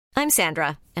I'm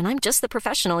Sandra, and I'm just the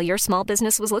professional your small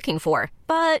business was looking for.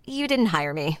 But you didn't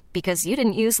hire me because you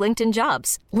didn't use LinkedIn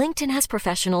Jobs. LinkedIn has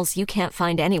professionals you can't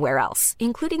find anywhere else,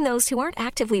 including those who aren't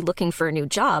actively looking for a new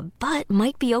job, but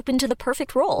might be open to the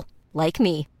perfect role, like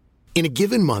me. In a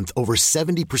given month, over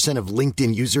 70% of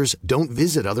LinkedIn users don't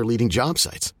visit other leading job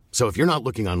sites. So if you're not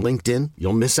looking on LinkedIn,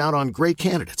 you'll miss out on great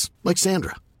candidates like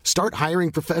Sandra. Start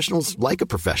hiring professionals like a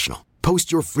professional.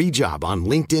 Post your free job on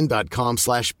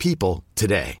linkedin.com/people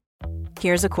today.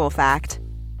 Here's a cool fact.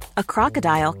 A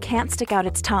crocodile can't stick out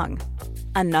its tongue.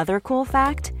 Another cool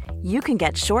fact, you can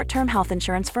get short-term health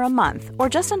insurance for a month or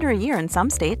just under a year in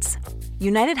some states.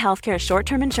 United Healthcare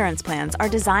short-term insurance plans are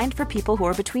designed for people who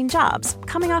are between jobs,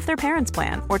 coming off their parents'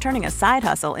 plan, or turning a side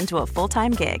hustle into a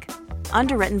full-time gig.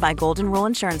 Underwritten by Golden Rule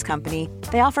Insurance Company,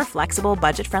 they offer flexible,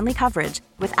 budget-friendly coverage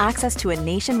with access to a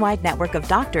nationwide network of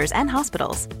doctors and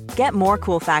hospitals. Get more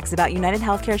cool facts about United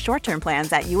Healthcare short-term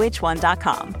plans at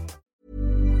uh1.com.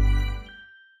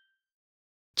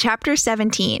 Chapter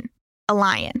 17,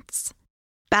 Alliance.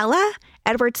 Bella,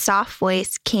 Edward's soft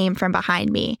voice came from behind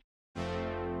me.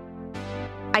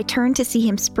 I turned to see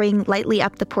him spring lightly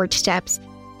up the porch steps,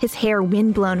 his hair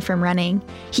windblown from running.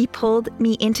 He pulled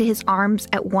me into his arms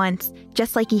at once,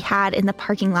 just like he had in the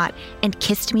parking lot, and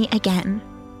kissed me again.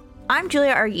 I'm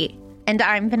Julia Argy. And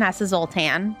I'm Vanessa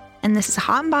Zoltan. And this is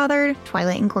Hot and Bothered,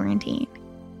 Twilight in Quarantine.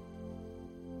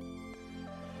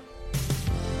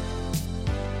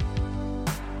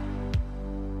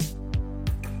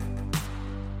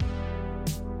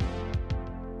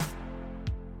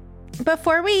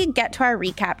 Before we get to our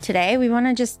recap today, we want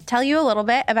to just tell you a little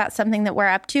bit about something that we're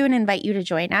up to and invite you to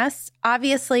join us.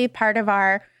 Obviously, part of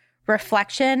our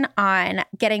reflection on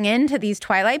getting into these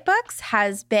Twilight books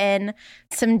has been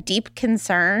some deep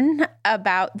concern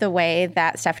about the way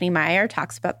that Stephenie Meyer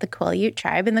talks about the Quileute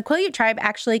tribe. And the Quileute tribe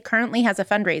actually currently has a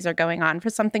fundraiser going on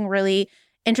for something really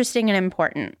interesting and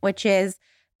important, which is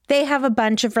they have a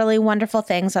bunch of really wonderful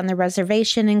things on the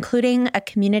reservation, including a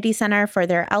community center for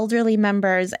their elderly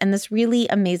members and this really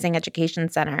amazing education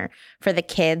center for the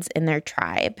kids in their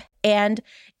tribe. And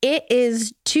it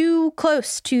is too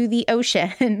close to the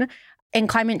ocean, and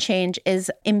climate change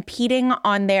is impeding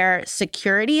on their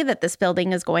security that this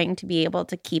building is going to be able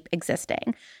to keep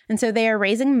existing. And so they are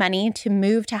raising money to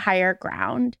move to higher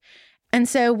ground. And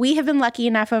so we have been lucky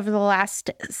enough over the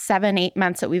last 7-8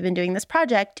 months that we've been doing this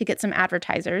project to get some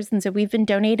advertisers. And so we've been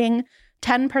donating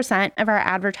 10% of our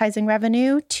advertising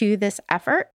revenue to this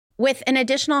effort. With an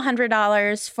additional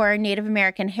 $100 for Native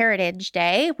American Heritage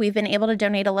Day, we've been able to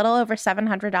donate a little over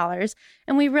 $700.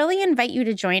 And we really invite you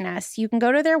to join us. You can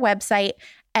go to their website,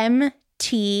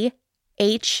 mthg.org,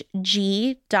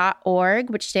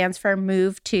 which stands for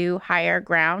Move to Higher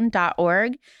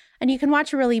Ground.org. And you can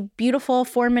watch a really beautiful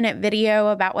 4-minute video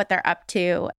about what they're up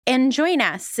to and join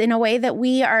us in a way that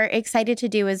we are excited to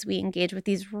do as we engage with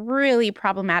these really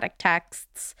problematic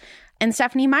texts. And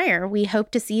Stephenie Meyer, we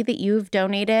hope to see that you've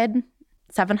donated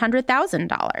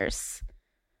 $700,000.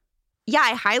 Yeah,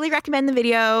 I highly recommend the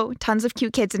video. Tons of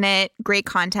cute kids in it, great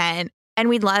content. And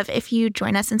we'd love if you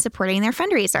join us in supporting their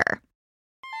fundraiser.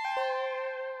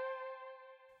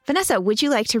 Vanessa, would you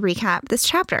like to recap this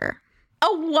chapter?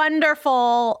 A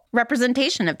wonderful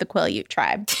representation of the Quileute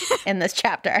tribe in this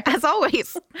chapter. As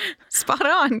always. Spot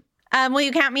on. Will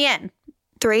you count me in?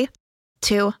 3,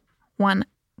 2, 1,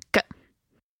 go.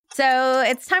 So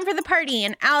it's time for the party,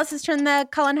 and Alice has turned the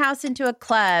Cullen house into a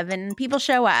club, and people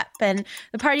show up, and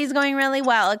the party's going really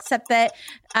well, except that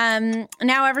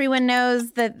now everyone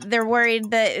knows that they're worried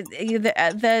that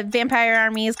the vampire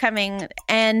army is coming.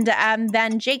 And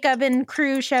then Jacob and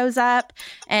crew shows up,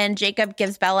 and Jacob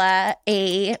gives Bella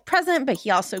a present, but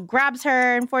he also grabs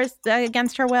her and forced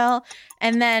against her will.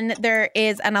 And then there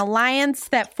is an alliance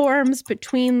that forms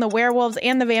between the werewolves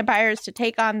and the vampires to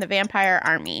take on the vampire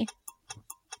army.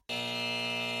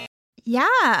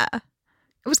 Yeah. It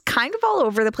was kind of all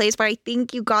over the place, but I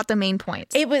think you got the main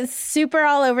points. It was super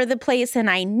all over the place, and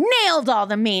I nailed all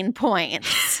the main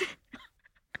points.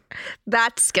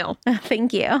 That's skill.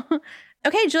 Thank you.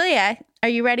 Okay, Julia, are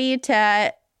you ready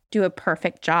to do a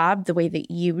perfect job the way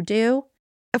that you do?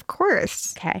 Of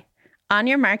course. Okay. On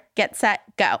your mark, get set,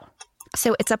 go.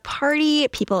 So it's a party.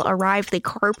 People arrive, they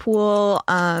carpool.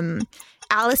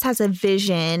 Alice has a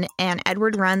vision, and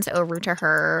Edward runs over to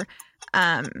her.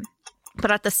 But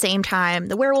at the same time,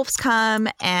 the werewolves come,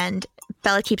 and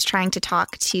Bella keeps trying to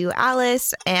talk to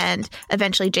Alice, and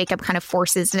eventually Jacob kind of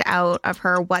forces it out of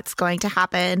her what's going to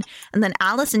happen. And then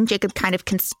Alice and Jacob kind of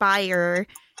conspire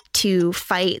to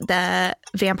fight the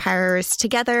vampires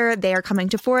together. They are coming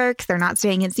to Forks. They're not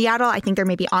staying in Seattle. I think they're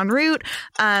maybe en route.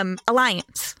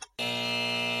 Alliance.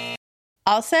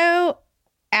 Also,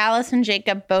 Alice Alice and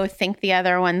Jacob both think the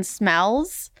other one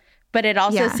smells, but it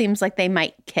also seems like they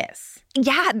might kiss.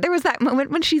 Yeah, there was that moment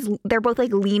when they're both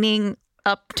like leaning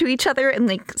up to each other and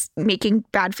like making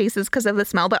bad faces because of the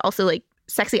smell, but also like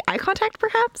sexy eye contact,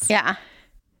 perhaps. Yeah.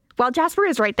 While Jasper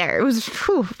is right there. It was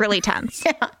really tense.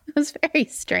 Yeah, it was very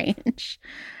strange.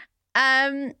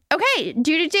 Okay,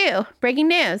 do. Breaking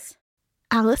news.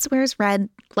 Alice wears red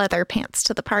leather pants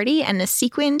to the party and a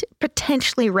sequined,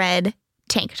 potentially red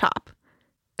tank top.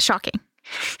 Shocking.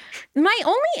 My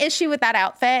only issue with that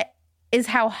outfit is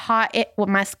how hot it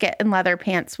must get in leather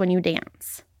pants when you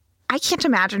dance. I can't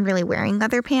imagine really wearing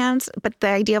leather pants, but the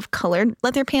idea of colored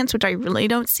leather pants, which I really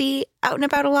don't see out and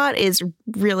about a lot, is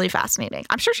really fascinating.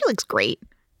 I'm sure she looks great.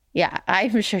 Yeah,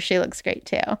 I'm sure she looks great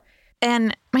too.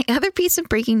 And my other piece of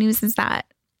breaking news is that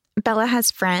Bella has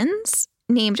friends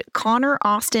named Connor,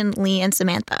 Austin, Lee, and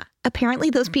Samantha. Apparently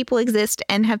those people exist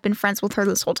and have been friends with her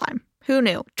this whole time. Who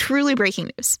knew? Truly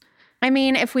breaking news. I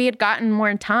mean, if we had gotten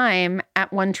more time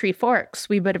at One Tree Forks,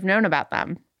 we would have known about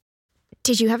them.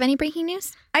 Did you have any breaking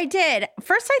news? I did.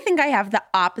 First, I think I have the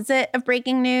opposite of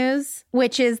breaking news,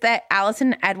 which is that Alice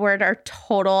and Edward are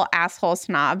total asshole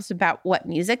snobs about what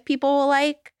music people will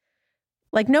like.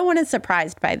 Like, no one is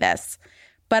surprised by this,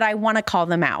 but I want to call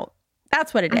them out.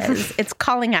 That's what it is. It's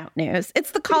calling out news.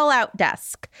 It's the call out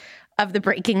desk of the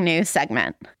breaking news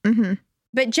segment. Mm-hmm.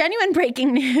 But genuine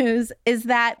breaking news is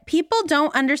that people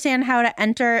don't understand how to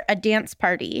enter a dance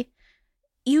party.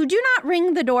 You do not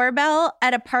ring the doorbell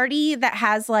at a party that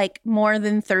has like more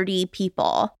than 30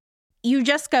 people. You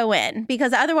just go in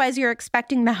because otherwise you're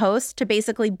expecting the host to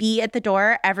basically be at the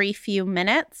door every few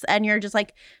minutes and you're just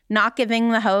like not giving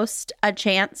the host a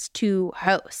chance to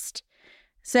host.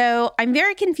 So I'm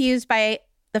very confused by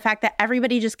the fact that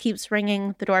everybody just keeps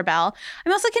ringing the doorbell.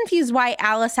 I'm also confused why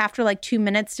Alice, after like 2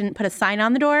 minutes, didn't put a sign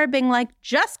on the door being like,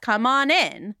 just come on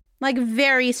in. Like,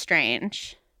 very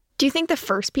strange. Do you think the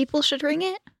first people should ring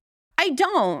it? I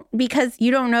don't, because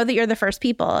you don't know that you're the first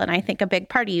people. And I think a big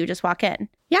party, you just walk in.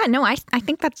 Yeah, no, I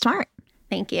think that's smart.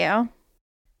 Thank you.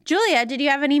 Julia, did you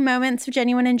have any moments of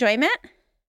genuine enjoyment?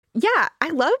 Yeah,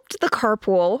 I loved the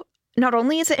carpool. Not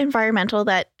only is it environmental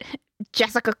that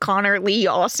Jessica, Connor, Lee,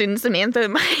 Austin, Samantha,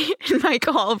 and Mike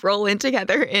all roll in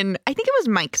together in, I think it was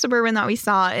Mike Suburban that we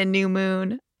saw in New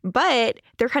Moon, but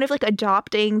they're kind of like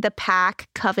adopting the pack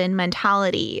coven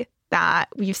mentality that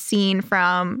we've seen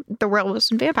from the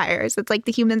Werewolves and Vampires. It's like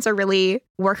the humans are really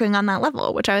working on that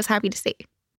level, which I was happy to see.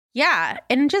 Yeah,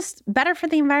 and just better for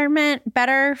the environment,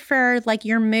 better for like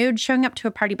your mood. Showing up to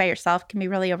a party by yourself can be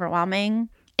really overwhelming.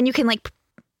 And you can like,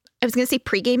 I was going to say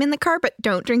pregame in the car, but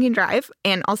don't drink and drive.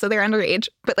 And also they're underage,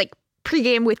 but like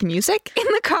pregame with music in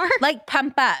the car. Like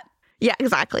pump up. Yeah,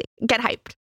 exactly. Get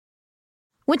hyped.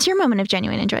 What's your moment of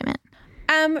genuine enjoyment?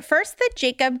 First, that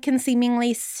Jacob can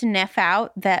seemingly sniff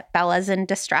out that Bella's in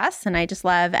distress. And I just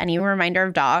love any reminder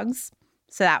of dogs.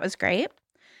 So that was great.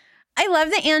 I love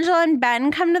that Angela and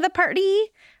Ben come to the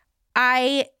party.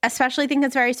 I especially think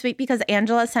it's very sweet because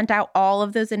Angela sent out all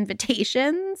of those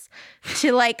invitations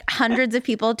to like hundreds of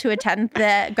people to attend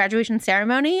the graduation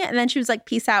ceremony. And then she was like,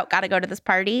 peace out, gotta go to this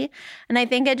party. And I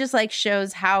think it just like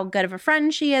shows how good of a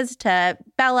friend she is to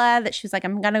Bella, that she's like,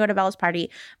 I'm gonna go to Bella's party.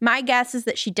 My guess is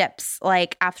that she dips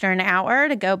like after an hour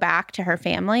to go back to her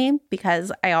family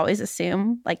because I always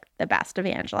assume like the best of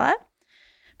Angela.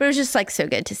 But it was just like so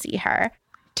good to see her.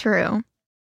 True.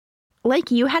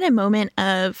 Like you had a moment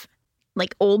of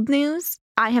like old news,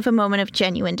 I have a moment of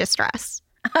genuine distress.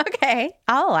 Okay,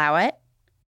 I'll allow it.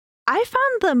 I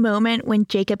found the moment when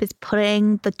Jacob is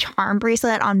putting the charm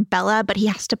bracelet on Bella, but he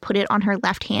has to put it on her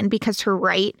left hand because her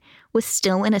right was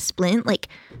still in a splint, like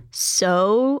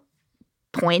so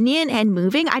poignant and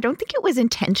moving. I don't think it was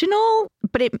intentional,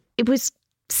 but it was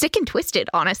sick and twisted,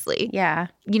 honestly. Yeah.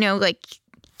 You know, like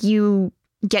you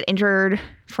get injured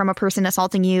from a person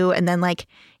assaulting you, and then like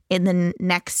in the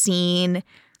next scene,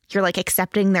 you're like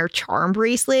accepting their charm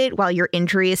bracelet while your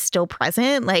injury is still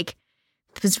present. Like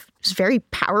it was very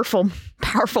powerful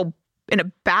in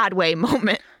a bad way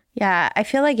moment. Yeah, I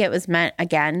feel like it was meant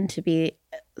again to be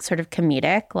sort of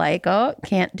comedic, like, oh,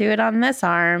 can't do it on this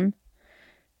arm.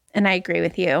 And I agree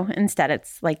with you. Instead,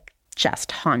 it's like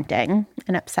just haunting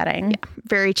and upsetting. Yeah,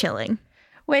 very chilling.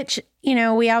 Which, you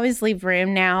know, we always leave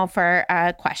room now for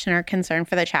a question or concern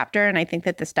for the chapter. And I think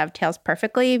that this dovetails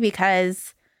perfectly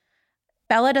because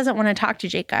Bella doesn't want to talk to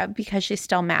Jacob because she's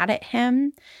still mad at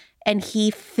him. And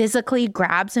he physically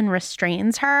grabs and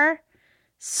restrains her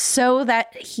so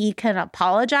that he can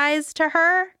apologize to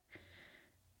her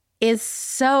is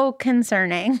so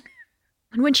concerning.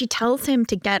 And when she tells him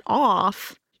to get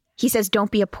off, he says,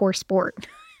 don't be a poor sport.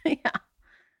 Yeah.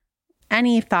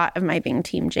 any thought of my being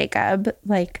Team Jacob,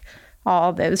 like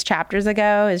all those chapters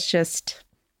ago, is just,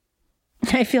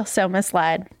 I feel so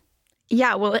misled.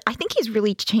 Yeah, well, I think he's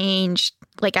really changed,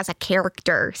 like, as a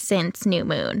character since New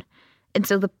Moon. And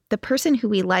so the person who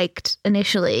we liked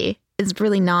initially is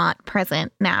really not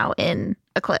present now in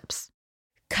Eclipse.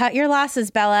 Cut your losses,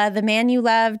 Bella. The man you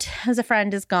loved as a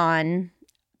friend is gone.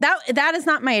 That is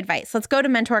not my advice. Let's go to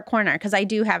Mentor Corner, because I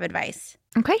do have advice.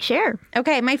 Okay, share.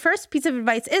 Okay, my first piece of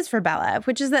advice is for Bella,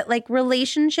 which is that, like,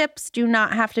 relationships do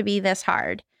not have to be this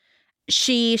hard.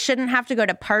 She shouldn't have to go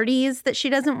to parties that she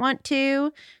doesn't want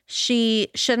to. She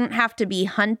shouldn't have to be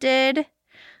hunted.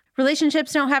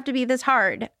 Relationships don't have to be this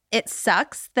hard. It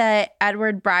sucks that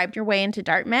Edward bribed your way into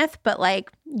Dartmouth, but,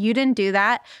 like, you didn't do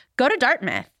that. Go to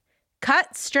Dartmouth.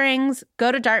 Cut strings,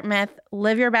 go to Dartmouth,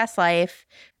 live your best life,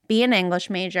 be an English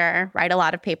major, write a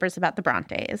lot of papers about the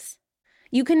Brontes.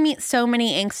 You can meet so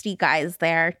many angsty guys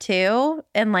there, too,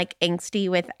 and, like, angsty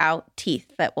without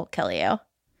teeth that will kill you.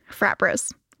 Frat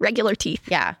bros. Regular teeth.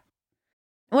 Yeah.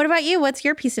 What about you? What's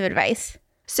your piece of advice?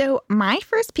 So my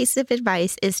first piece of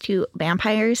advice is to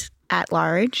vampires at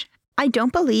large. I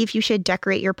don't believe you should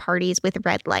decorate your parties with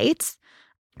red lights.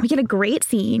 We get a great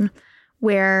scene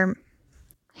where...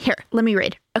 Here, let me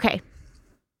read. Okay.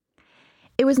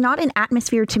 It was not an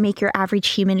atmosphere to make your average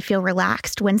human feel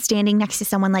relaxed when standing next to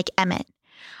someone like Emmett.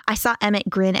 I saw Emmett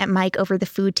grin at Mike over the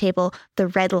food table, the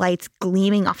red lights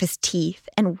gleaming off his teeth,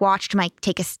 and watched Mike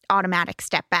take an automatic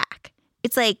step back.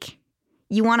 It's like,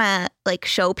 you want to, like,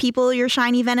 show people your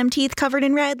shiny venom teeth covered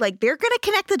in red? Like, they're going to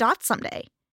connect the dots someday.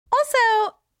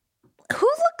 Also, who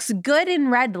looks good in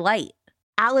red light?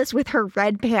 Alice with her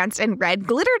red pants and red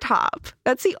glitter top.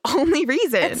 That's the only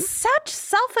reason. It's such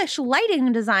selfish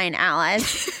lighting design,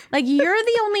 Alice. Like, you're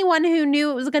the only one who knew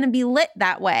it was going to be lit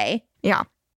that way. Yeah.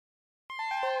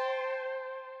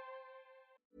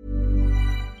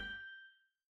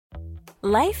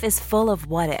 Life is full of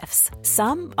what-ifs.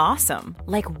 Some awesome,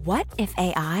 like what if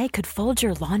AI could fold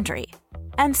your laundry?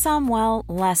 And some, well,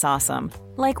 less awesome,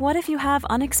 like what if you have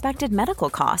unexpected medical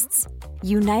costs?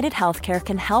 United Healthcare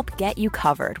can help get you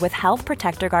covered with Health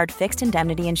Protector Guard fixed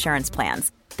indemnity insurance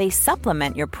plans. They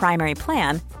supplement your primary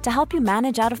plan to help you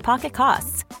manage out-of-pocket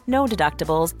costs. No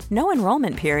deductibles, no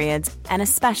enrollment periods, and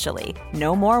especially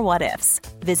no more what-ifs.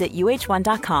 Visit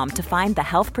uh1.com to find the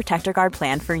Health Protector Guard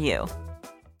plan for you.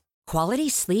 Quality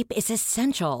sleep is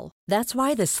essential. That's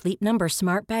why the Sleep Number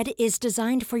Smart Bed is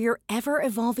designed for your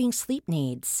ever-evolving sleep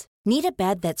needs. Need a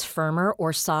bed that's firmer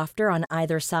or softer on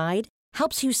either side?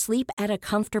 Helps you sleep at a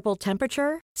comfortable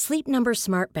temperature? Sleep Number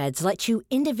Smart Beds let you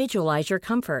individualize your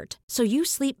comfort, so you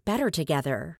sleep better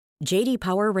together. J.D.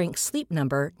 Power ranks Sleep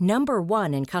Number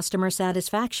 #1 in customer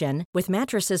satisfaction with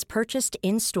mattresses purchased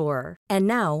in-store. And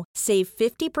now, save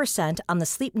 50% on the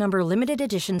Sleep Number Limited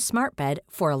Edition Smart Bed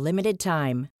for a limited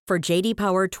time. For J.D.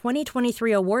 Power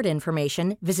 2023 award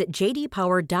information, visit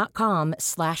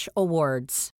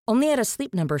jdpower.com/awards. Only at a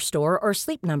Sleep Number store or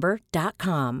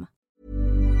sleepnumber.com.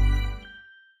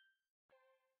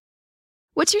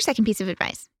 What's your second piece of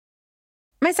advice?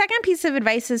 My second piece of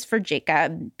advice is for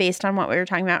Jacob, based on what we were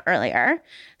talking about earlier.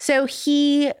 So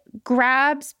he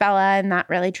grabs Bella in that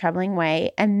really troubling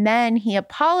way, and then he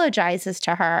apologizes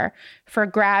to her for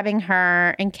grabbing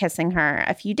her and kissing her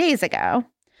a few days ago.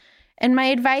 And my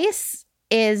advice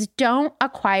is don't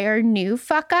acquire new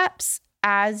fuck-ups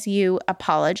as you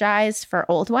apologize for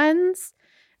old ones,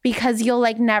 because you'll,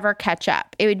 like, never catch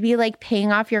up. It would be like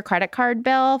paying off your credit card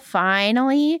bill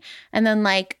finally, and then,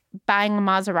 like, buying a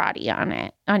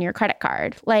Maserati on your credit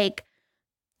card. Like,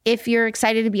 if you're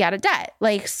excited to be out of debt,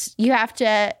 like, you have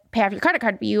to pay off your credit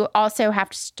card, but you also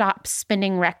have to stop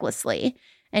spending recklessly.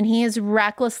 And he is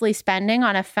recklessly spending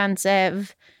on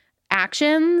offensive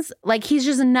actions. Like, he's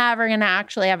just never going to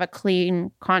actually have a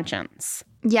clean conscience.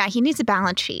 Yeah, he needs a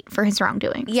balance sheet for his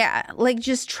wrongdoing. Yeah, like,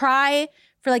 just try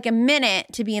for like a minute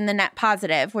to be in the net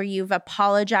positive where you've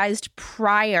apologized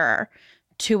prior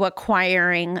to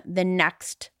acquiring the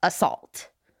next assault.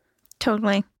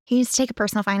 Totally. He needs to take a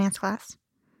personal finance class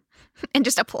and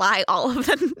just apply all of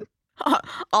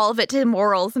it to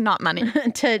morals and not money.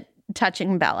 To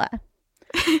touching Bella.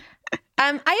 I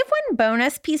have one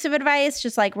bonus piece of advice,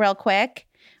 just like real quick,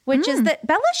 which is that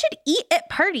Bella should eat at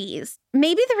parties.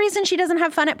 Maybe the reason she doesn't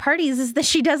have fun at parties is that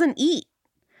she doesn't eat.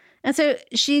 And so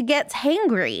she gets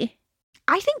hangry.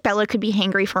 I think Bella could be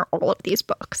hangry for all of these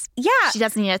books. Yeah. She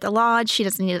doesn't eat at the lodge. She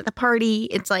doesn't eat at the party.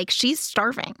 It's like she's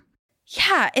starving.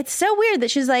 Yeah. It's so weird that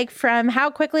she's like, from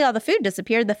how quickly all the food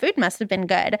disappeared, the food must have been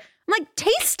good. I'm like,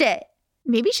 taste it.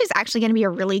 Maybe she's actually going to be a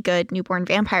really good newborn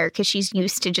vampire because she's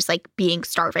used to just like being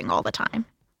starving all the time.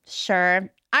 Sure.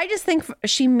 I just think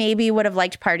she maybe would have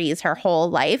liked parties her whole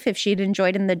life if she'd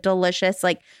enjoyed in the delicious,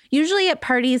 like usually at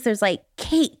parties there's like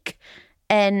cake,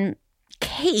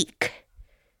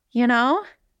 you know?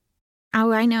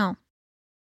 Oh, I know.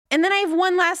 And then I have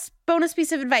one last bonus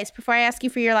piece of advice before I ask you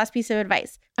for your last piece of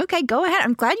advice. Okay, go ahead.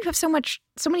 I'm glad you have so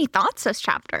many thoughts this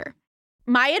chapter.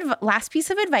 My last piece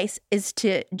of advice is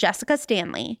to Jessica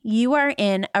Stanley. You are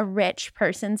in a rich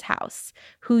person's house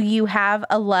who you have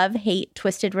a love-hate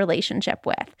twisted relationship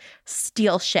with.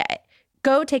 Steal shit.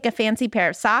 Go take a fancy pair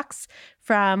of socks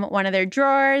from one of their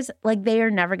drawers. Like, they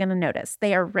are never going to notice.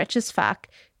 They are rich as fuck.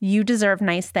 You deserve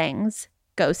nice things.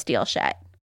 Go steal shit.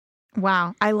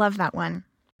 Wow, I love that one.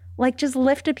 Like, just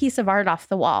lift a piece of art off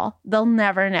the wall. They'll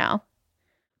never know.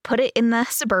 Put it in the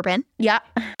Suburban. Yeah.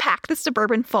 Pack the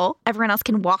Suburban full. Everyone else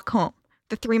can walk home.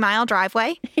 The 3-mile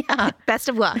driveway. Yeah. Best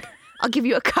of luck. I'll give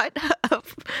you a cut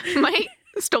of my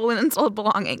stolen and sold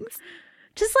belongings.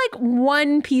 Just like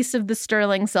one piece of the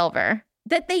sterling silver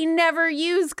that they never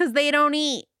use because they don't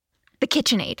eat. The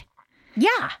KitchenAid.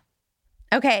 Yeah.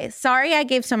 Okay. Sorry I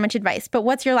gave so much advice, but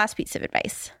what's your last piece of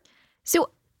advice? So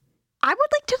I would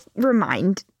like to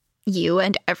remind you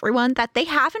and everyone that they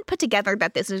haven't put together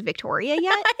that this is Victoria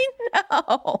yet. I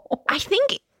know. I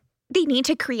think they need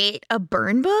to create a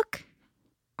burn book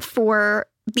for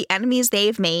the enemies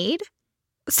they've made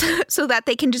so that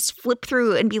they can just flip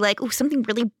through and be like, oh, something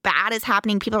really bad is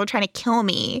happening. People are trying to kill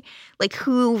me. Like,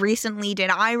 who recently did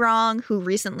I wrong? Who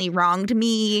recently wronged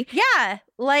me? Yeah.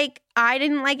 Like, I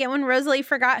didn't like it when Rosalie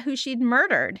forgot who she'd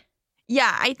murdered.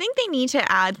 Yeah, I think they need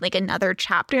to add like another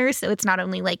chapter so it's not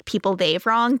only like people they've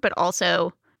wronged, but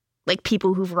also like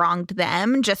people who've wronged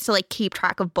them, just to like keep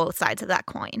track of both sides of that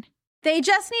coin. They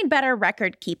just need better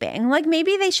record keeping. Like,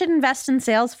 maybe they should invest in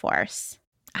Salesforce.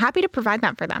 Happy to provide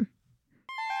that for them.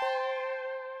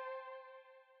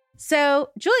 So,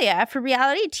 Julia, for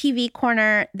Reality TV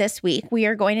Corner this week, we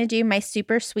are going to do My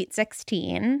Super Sweet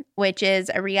 16, which is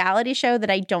a reality show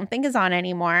that I don't think is on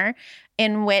anymore,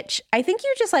 in which I think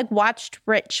you just like watched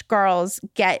rich girls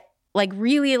get like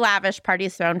really lavish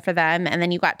parties thrown for them. And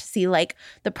then you got to see like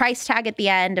the price tag at the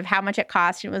end of how much it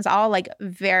cost. It was all like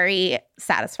very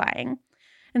satisfying.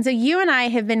 And so you and I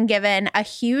have been given a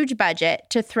huge budget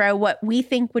to throw what we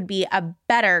think would be a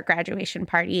better graduation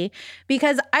party,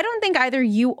 because I don't think either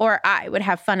you or I would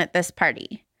have fun at this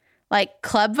party. Like,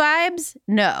 club vibes?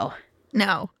 No.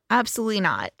 No, absolutely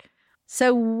not.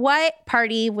 So what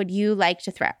party would you like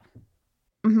to throw?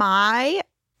 My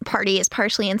party is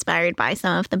partially inspired by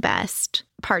some of the best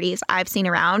parties I've seen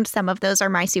around. Some of those are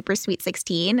My Super Sweet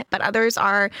 16, but others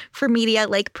are for media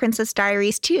like Princess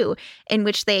Diaries 2, in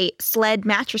which they sled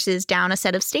mattresses down a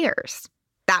set of stairs.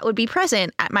 That would be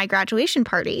present at my graduation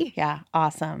party. Yeah,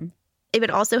 awesome. It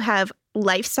would also have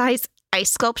life-size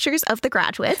ice sculptures of the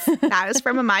graduates. That is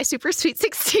from a My Super Sweet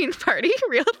 16 party,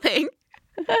 real thing.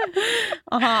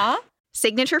 Uh-huh.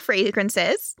 Signature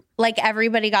fragrances. Like,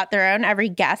 everybody got their own, every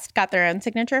guest got their own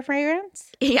signature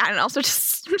fragrance? Yeah, and also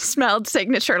just smelled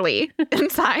signaturely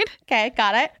inside. Okay,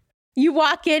 got it. You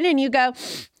walk in and you go,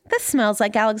 this smells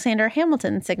like Alexander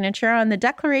Hamilton's signature on the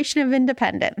Declaration of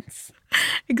Independence.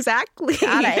 Exactly.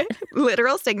 Got it.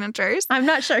 Literal signatures. I'm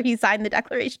not sure he signed the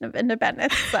Declaration of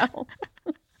Independence, so.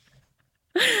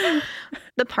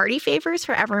 The party favors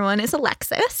for everyone is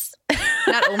Alexis.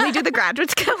 Not only do the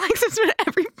graduates get Alexis, but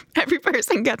every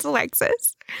person gets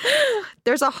Alexis.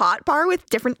 There's a hot bar with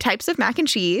different types of mac and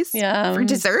cheese. Yeah. For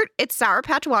dessert, it's Sour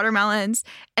Patch watermelons.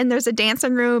 And there's a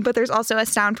dancing room, but there's also a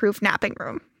soundproof napping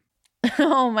room.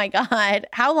 Oh my God.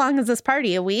 How long is this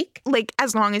party? A week? Like,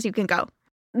 as long as you can go.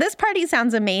 This party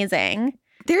sounds amazing.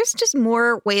 There's just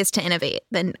more ways to innovate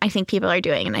than I think people are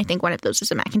doing. And I think one of those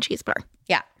is a mac and cheese bar.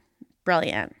 Yeah.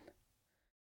 Brilliant.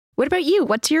 What about you?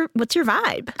 What's your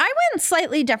vibe? I went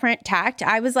slightly different tact.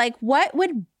 I was like, what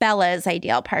would Bella's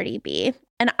ideal party be?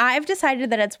 And I've decided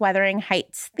that it's Wuthering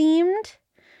Heights themed.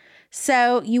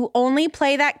 So you only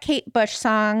play that Kate Bush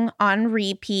song on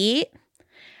repeat,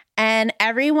 and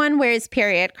everyone wears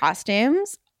period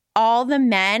costumes. All the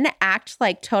men act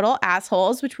like total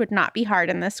assholes, which would not be hard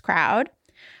in this crowd.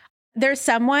 There's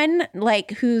someone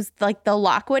like who's like the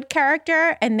Lockwood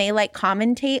character, and they like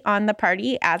commentate on the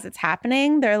party as it's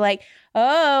happening. They're like,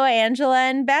 oh, Angela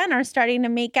and Ben are starting to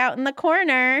make out in the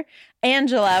corner.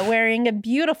 Angela wearing a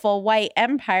beautiful white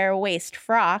Empire waist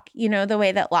frock, you know, the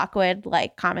way that Lockwood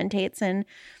like commentates in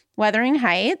Wuthering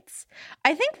Heights.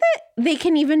 I think that they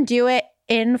can even do it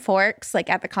in Forks, like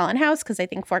at the Cullen House, because I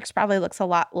think Forks probably looks a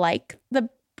lot like the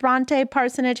Bronte,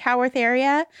 Parsonage, Haworth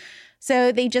area.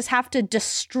 So they just have to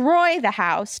destroy the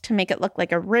house to make it look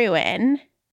like a ruin.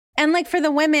 And like for the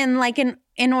women, like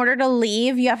in order to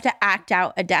leave, you have to act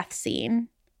out a death scene.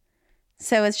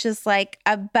 So it's just like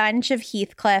a bunch of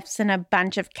Heathcliffs and a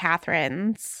bunch of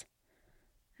Catherines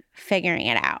figuring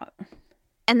it out.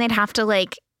 And they'd have to,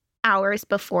 like, hours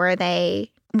before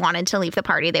they wanted to leave the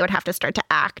party, they would have to start to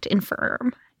act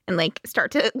infirm and, like, start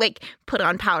to, like, put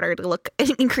on powder to look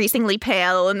increasingly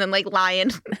pale and then, like, lie in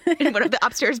one of the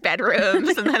upstairs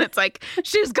bedrooms. And then it's like,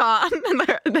 she's gone.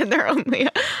 And then they're only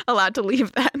allowed to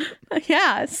leave then.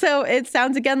 Yeah. So it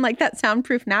sounds again like that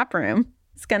soundproof nap room.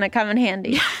 It's going to come in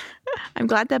handy. I'm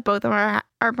glad that both of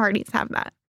our parties have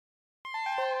that.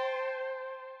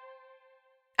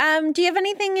 Do you have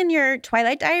anything in your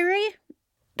Twilight diary?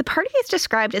 The party is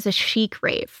described as a chic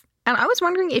rave. And I was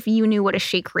wondering if you knew what a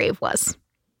chic rave was.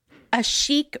 A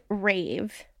chic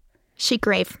rave. Chic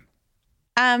rave.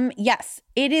 Yes,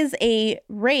 it is a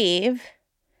rave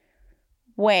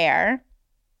where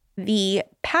the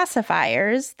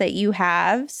pacifiers that you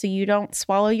have so you don't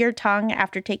swallow your tongue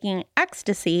after taking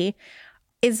ecstasy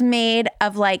is made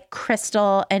of like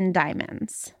crystal and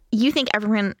diamonds. You think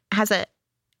everyone has a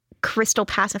crystal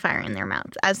pacifier in their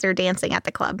mouth as they're dancing at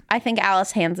the club? I think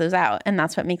Alice hands those out, and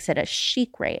that's what makes it a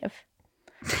chic rave.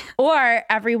 Or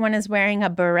everyone is wearing a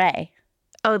beret.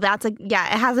 Oh, it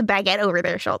has a baguette over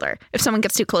their shoulder. If someone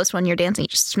gets too close when you're dancing, you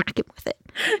just smack it with it.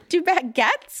 Do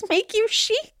baguettes make you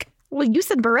chic? Well, you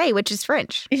said beret, which is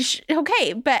French.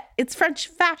 Okay, but it's French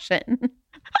fashion.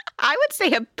 I would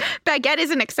say a baguette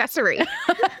is an accessory.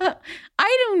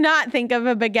 I do not think of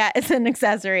a baguette as an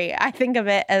accessory. I think of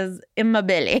it as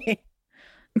immobile.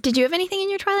 Did you have anything in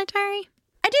your Twilight diary?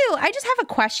 I do. I just have a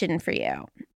question for you.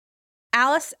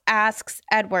 Alice asks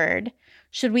Edward,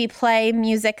 should we play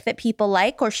music that people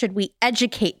like, or should we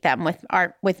educate them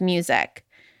with music?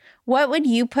 What would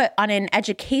you put on an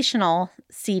educational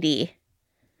CD?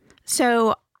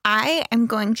 So I am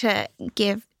going to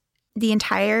give the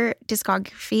entire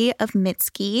discography of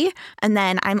Mitski, and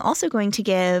then I'm also going to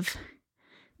give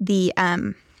the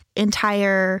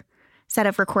entire set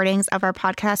of recordings of our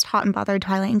podcast, Hot and Bothered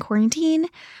Twilight in Quarantine,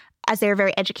 as they're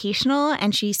very educational.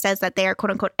 And she says that they are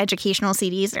quote unquote educational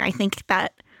CDs. And I think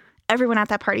that everyone at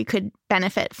that party could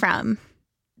benefit from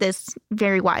this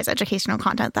very wise educational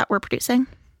content that we're producing.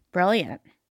 Brilliant.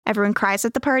 Everyone cries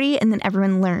at the party and then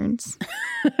everyone learns.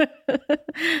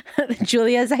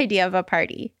 Julia's idea of a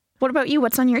party. What about you?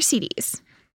 What's on your CDs?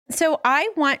 So I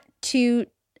want to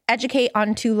educate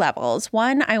on two levels.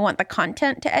 One, I want the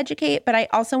content to educate, but I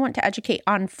also want to educate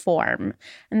on form.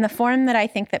 And the form that I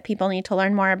think that people need to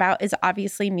learn more about is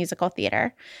obviously musical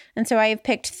theater. And so I have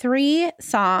picked 3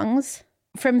 songs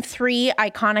from 3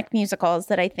 iconic musicals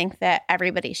that I think that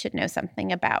everybody should know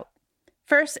something about.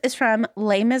 First is from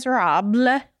Les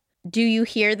Miserables, Do You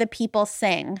Hear the People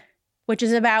Sing?, which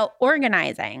is about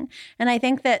organizing. And I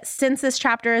think that since this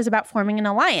chapter is about forming an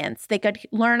alliance, they could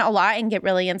learn a lot and get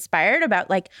really inspired about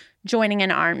like joining in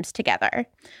arms together.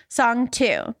 Song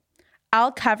 2,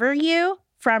 I'll Cover You,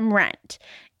 from Rent.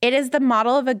 It is the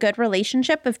model of a good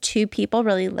relationship of 2 people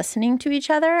really listening to each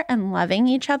other and loving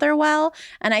each other well.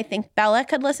 And I think Bella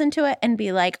could listen to it and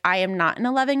be like, I am not in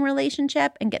a loving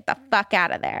relationship, and get the fuck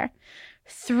out of there.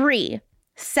 3,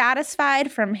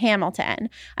 Satisfied, from Hamilton.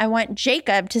 I want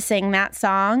Jacob to sing that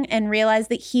song and realize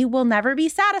that he will never be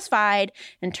satisfied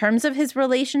in terms of his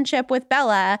relationship with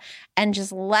Bella, and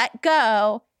just let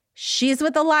go. She's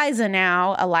with Eliza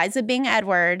now, Eliza being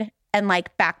Edward, and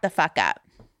like back the fuck up.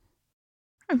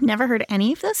 I've never heard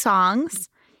any of the songs.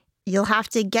 You'll have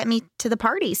to get me to the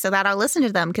party so that I'll listen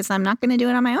to them, because I'm not going to do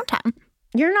it on my own time.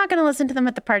 You're not going to listen to them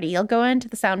at the party. You'll go into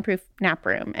the soundproof nap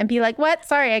room and be like, what?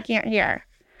 Sorry, I can't hear.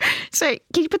 Sorry,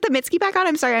 can you put the Mitski back on?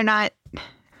 I'm sorry, I'm not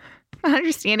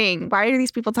understanding. Why are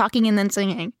these people talking and then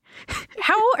singing?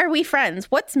 How are we friends?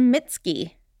 What's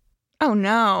Mitski? Oh,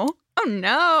 no. Oh,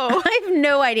 no. I have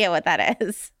no idea what that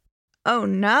is. Oh,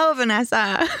 no,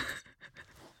 Vanessa.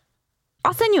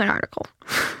 I'll send you an article.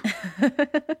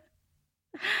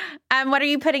 What are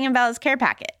you putting in Bella's care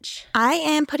package? I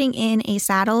am putting in a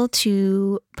saddle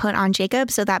to put on Jacob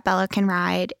so that Bella can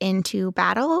ride into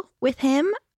battle with him,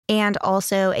 and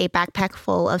also a backpack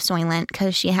full of Soylent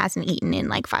because she hasn't eaten in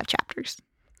like 5 chapters.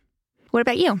 What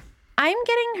about you? I'm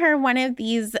getting her one of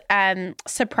these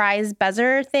surprise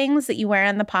buzzer things that you wear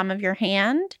on the palm of your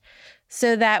hand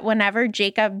so that whenever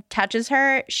Jacob touches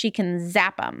her, she can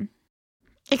zap him.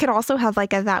 It could also have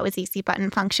like a That Was Easy button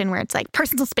function where it's like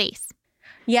personal space.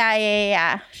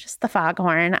 Yeah. Just the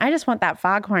foghorn. I just want that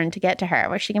foghorn to get to her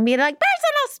where she can be like,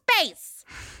 personal space.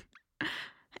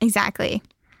 Exactly.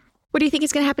 What do you think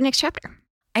is going to happen next chapter?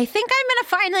 I think I'm going to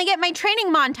finally get my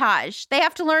training montage. They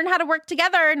have to learn how to work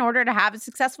together in order to have a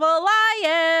successful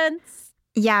alliance.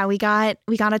 Yeah, we got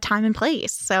a time and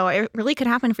place. So it really could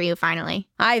happen for you finally.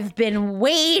 I've been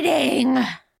waiting.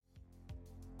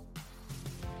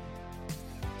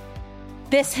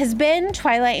 This has been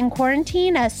Twilight in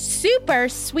Quarantine, a super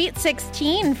sweet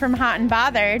 16 from Hot and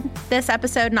Bothered. This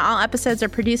episode and all episodes are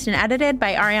produced and edited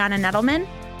by Ariana Nettleman.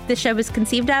 The show was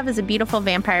conceived of as a beautiful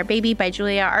vampire baby by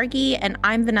Julia Argy, and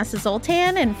I'm Vanessa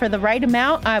Zoltan, and for the right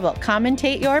amount, I will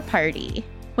commentate your party.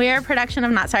 We are a production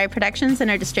of Not Sorry Productions and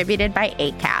are distributed by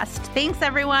Acast. Thanks,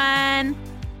 everyone.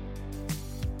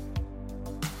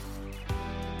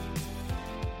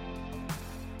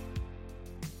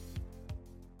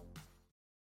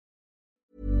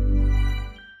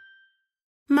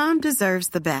 Mom deserves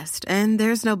the best, and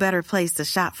there's no better place to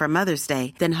shop for Mother's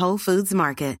Day than Whole Foods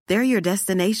Market. They're your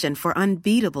destination for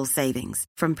unbeatable savings,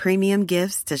 from premium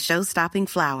gifts to show-stopping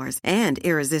flowers and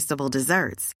irresistible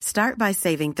desserts. Start by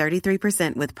saving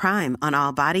 33% with Prime on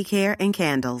all body care and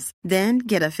candles. Then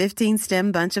get a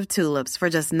 15-stem bunch of tulips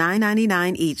for just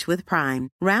 $9.99 each with Prime.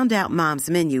 Round out Mom's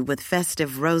menu with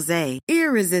festive rosé,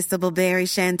 irresistible berry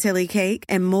chantilly cake,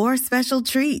 and more special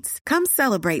treats. Come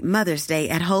celebrate Mother's Day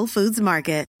at Whole Foods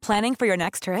Market. Planning for your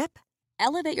next trip?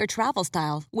 Elevate your travel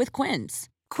style with Quince.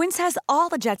 Quince has all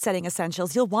the jet-setting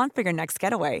essentials you'll want for your next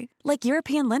getaway, like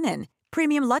European linen,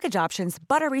 premium luggage options,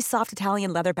 buttery soft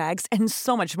Italian leather bags, and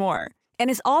so much more. And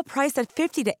is all priced at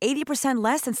 50 to 80%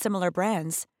 less than similar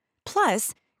brands.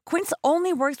 Plus, Quince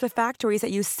only works with factories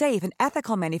that use safe and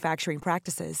ethical manufacturing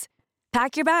practices.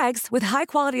 Pack your bags with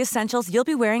high-quality essentials you'll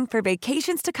be wearing for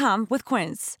vacations to come with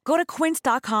Quince. Go to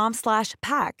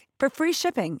quince.com/pack for free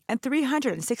shipping and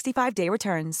 365-day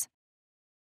returns.